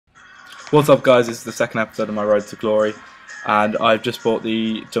What's up, guys? This is the second episode of my Road to Glory, and I've just bought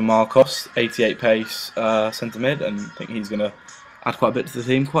the DeMarcos 88 pace centre mid, and I think he's going to add quite a bit to the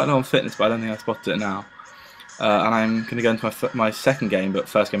team. Quite low on fitness, but I don't think I spotted it now. And I'm going to go into my second game, but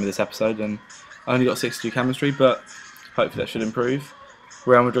first game of this episode, and I only got 62 chemistry, but hopefully that should improve.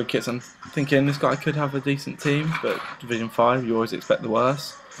 Real Madrid kits, I'm thinking this guy could have a decent team, but Division 5, you always expect the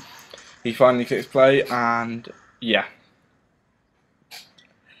worst. He finally clicks play, and yeah.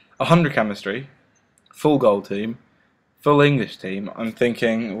 100 chemistry, full gold team, full English team. I'm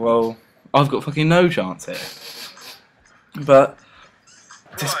thinking, well, I've got fucking no chance here. But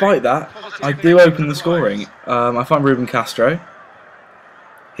despite that, I do open the scoring. I find Ruben Castro.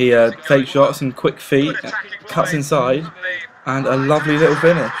 He takes shots and quick feet, cuts inside, and a lovely little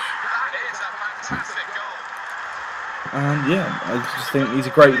finish. And yeah, I just think he's a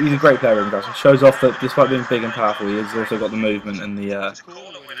great player. Ruben Castro shows off that despite being big and powerful, he has also got the movement and the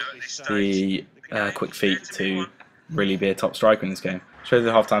quick feet to really be a top striker in this game. Shows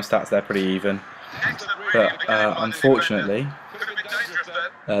the half-time stats, they're pretty even. But unfortunately,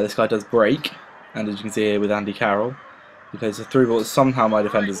 this guy does break, and as you can see here with Andy Carroll, he plays a through ball that somehow my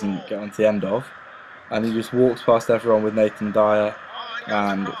defenders didn't get onto the end of, and he just walks past everyone with Nathan Dyer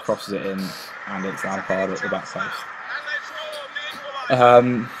and crosses it in, and it's Lampard at the back post.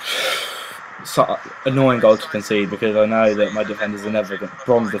 So annoying goal to concede, because I know that my defenders are never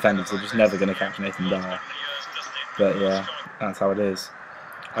bronze defenders are just never going to catch Nathan Dyer. But yeah, that's how it is.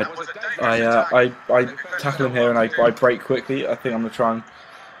 I tackle him here and I break quickly. I think I'm going to try and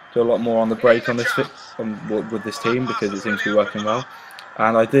do a lot more on the break on this with this team, because it seems to be working well.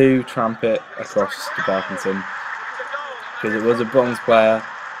 And I do tramp it across to Parkinson, because it was a bronze player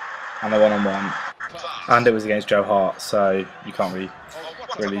and a one-on-one, and it was against Joe Hart, so you can't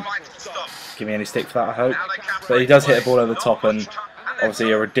really give me any stick for that, I hope. But he does hit a ball over the top, and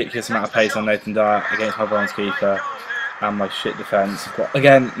obviously a ridiculous amount of pace on Nathan Dyer against my bronze keeper and my shit defence. But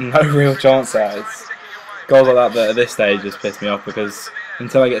again, no real chance there. It's goals like that at this stage just piss me off, because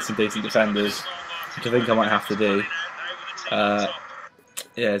until I get some decent defenders, which I think I might have to do,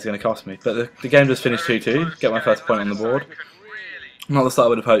 yeah, it's going to cost me. But the game does finish 2-2, get my first point on the board. Not the start I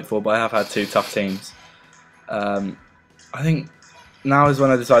would have hoped for, but I have had two tough teams. I think now is when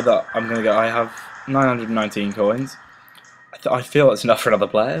I decide that I'm going to go. I have 919 coins. I feel that's enough for another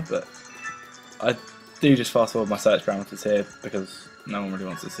player, but I do just fast forward my search parameters here, because no one really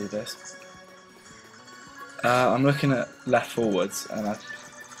wants to see this. I'm looking at left forwards, and I'm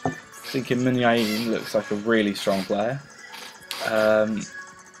thinking Muniain looks like a really strong player,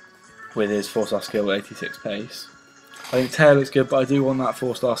 with his 4-star skill, 86 pace. I think Taylor looks good, but I do want that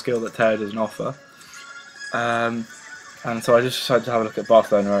 4-star skill that Taylor doesn't offer. And so I just decided to have a look at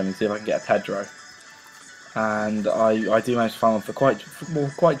Barcelona and see if I can get a Pedro. And I do manage to find one for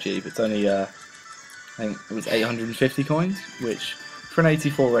quite cheap. It's only I think it was 850 coins, which for an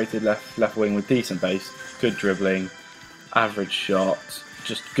 84 rated left wing with decent base, good dribbling, average shot,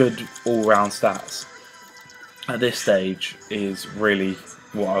 just good all round stats, at this stage is really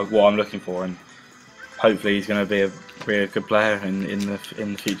what I'm looking for, and hopefully he's going to be a really good player in the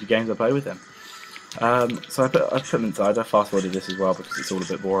future games I play with him. So I put him inside. I fast forwarded this as well because it's all a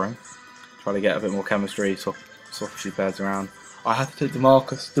bit boring. Try to get a bit more chemistry, swap a few pairs around. I had to take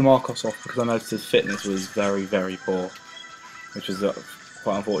DeMarcos off because I noticed his fitness was very, very poor, which was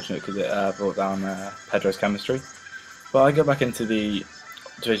quite unfortunate because it brought down Pedro's chemistry. But I go back into the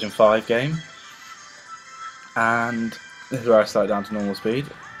Division 5 game, and this is where I slowed down to normal speed.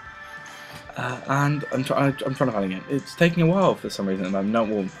 And I'm trying to find again. It's taking a while for some reason at the moment.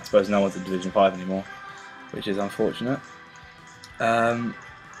 Well, I suppose no one's in Division 5 anymore, which is unfortunate. But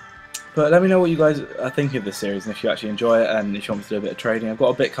let me know what you guys are thinking of this series, and if you actually enjoy it, and if you want me to do a bit of trading. I've got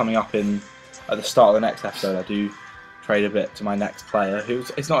a bit coming up at the start of the next episode. I do trade a bit to my next player,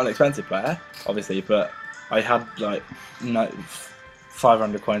 it's not an expensive player, obviously, but I had like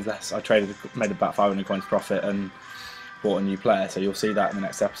 500 coins less. I made about 500 coins profit, and bought a new player, so you'll see that in the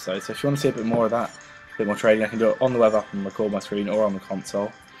next episode. So if you want to see a bit more of that, a bit more trading, I can do it on the web app and record my screen, or on the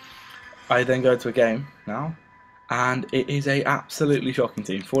console. I then go to a game now, and it is a absolutely shocking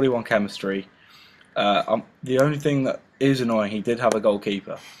team. 41 chemistry. The only thing that is annoying, he did have a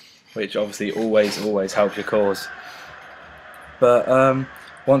goalkeeper, which obviously always helps your cause. But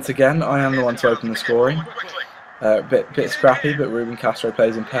once again, I am the one to open the scoring. Bit scrappy, but Ruben Castro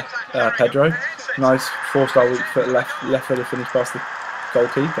plays in Pedro. Nice 4-star weak foot left-footed finish past the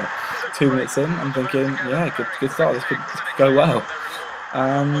goalkeeper. 2 minutes in, I'm thinking, yeah, good start. This could go well,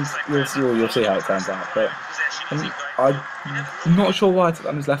 and you'll see how it turns out. But I'm not sure why I took that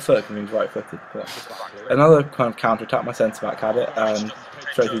on his left foot, because he's right-footed. But another kind of counter attack, my centre back had it, and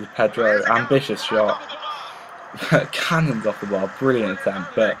straight through to Pedro. Ambitious shot. Cannons off the bar. Brilliant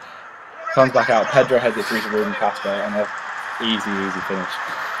attempt, but comes back out. Pedro heads it through to Ruben Castro, and an easy finish.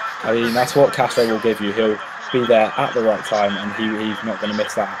 I mean, that's what Castro will give you. He'll be there at the right time, and he's not going to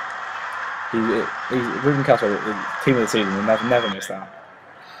miss that. Ruben Castro, the team of the season, will never miss that.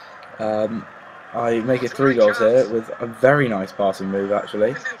 I make it 3 goals here with a very nice passing move,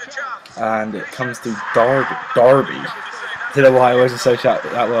 actually, and it comes to Darby. I don't know why I always associate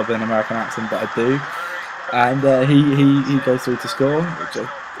that well with an American accent, but I do. And he goes through to score, which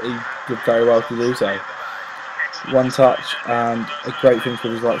he did very well to do so. One touch and a great finish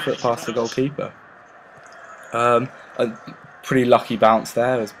with his right foot past the goalkeeper. A pretty lucky bounce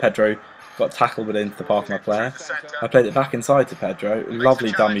there as Pedro got tackled but into the path of my player. I played it back inside to Pedro,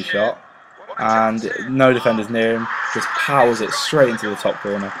 lovely dummy shot, and no defenders near him, just powers it straight into the top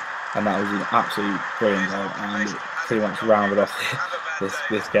corner, and that was an absolutely brilliant goal, and it pretty much rounded off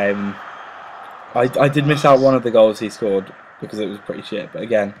this game. I did miss out one of the goals he scored because it was pretty shit, but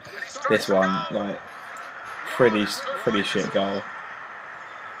again, this one, like, pretty shit goal.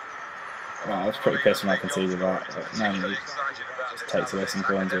 Well, I was pretty pissed when I conceded that. But mainly, just takes away some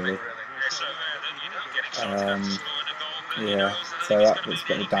coins, really. Yeah, so that was a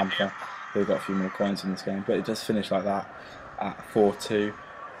bit of a damper. We've got a few more coins in this game, but it does finish like that at 4-2,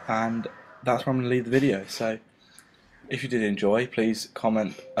 and that's where I'm going to leave the video. So, if you did enjoy, please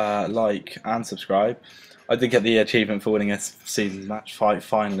comment, like, and subscribe. I did get the achievement for winning a season's match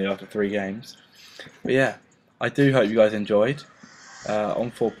finally after 3 games. But yeah, I do hope you guys enjoyed.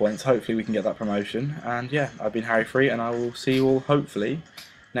 On 4 points, hopefully we can get that promotion. And yeah, I've been Harry Free, and I will see you all hopefully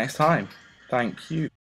next time. Thank you.